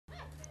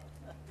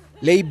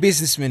Lae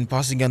businessman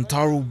Pasingan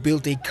Taru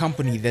built a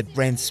company that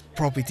rents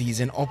properties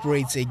and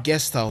operates a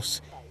guest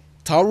house.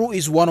 Taru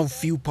is one of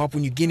few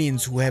Papua New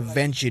Guineans who have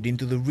ventured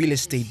into the real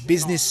estate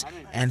business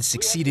and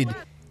succeeded.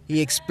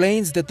 He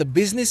explains that the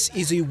business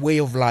is a way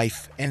of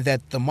life and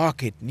that the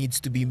market needs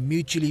to be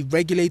mutually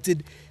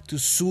regulated to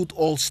suit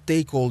all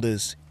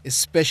stakeholders,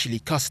 especially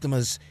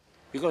customers.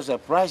 Because the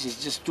price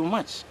is just too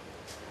much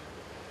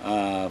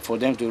for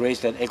them to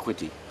raise that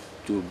equity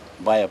to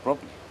buy a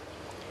property.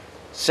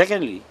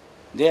 Secondly,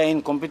 they are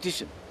in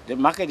competition. The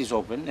market is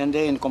open and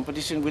they're in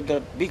competition with the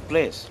big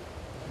players.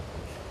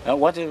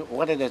 What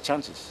are the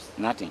chances?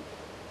 Nothing.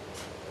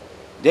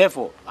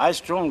 Therefore, I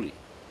strongly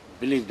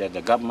believe that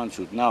the government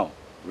should now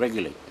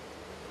regulate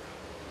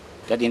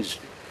that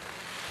industry.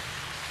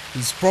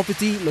 His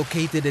property,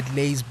 located at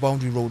Lae's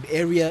Boundary Road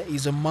area,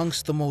 is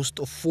amongst the most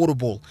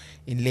affordable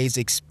in Lae's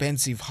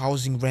expensive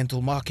housing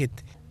rental market.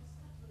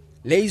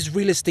 Lae's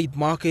real estate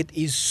market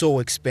is so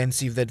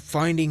expensive that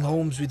finding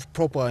homes with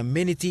proper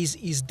amenities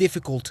is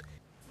difficult.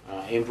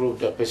 Improve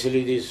the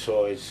facilities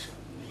so it's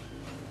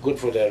good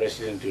for the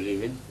resident to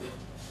live in,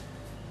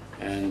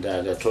 and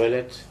the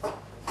toilet,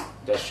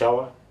 the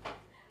shower.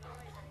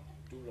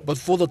 But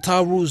for the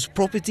Taru's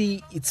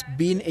property, it's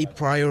been a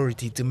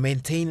priority to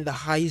maintain the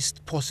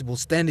highest possible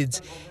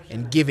standards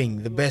and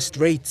giving the best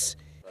rates.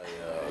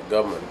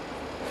 Government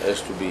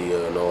has to be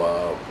a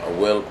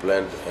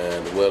well-planned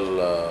and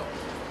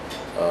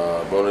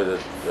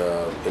monitored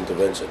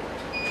intervention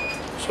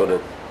so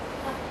that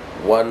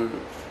one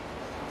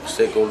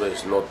stakeholder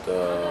is not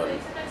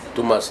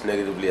too much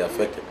negatively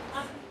affected.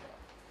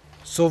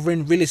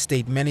 Sovereign Real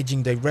Estate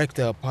Managing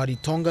Director Padi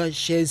Tonga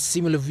shares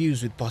similar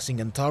views with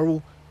Pasingan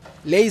Taru.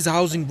 Lae's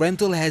housing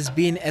rental has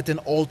been at an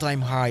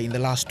all-time high in the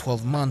last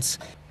 12 months,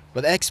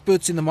 but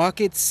experts in the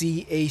market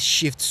see a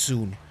shift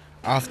soon.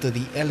 After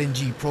the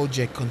LNG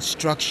project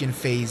construction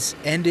phase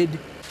ended,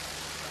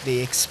 they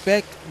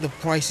expect the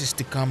prices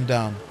to come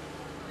down.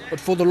 But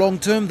for the long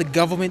term, the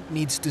government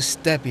needs to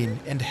step in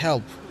and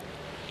help.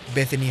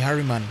 Bethany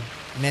Harriman,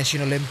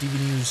 National MTV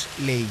News,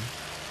 Lae.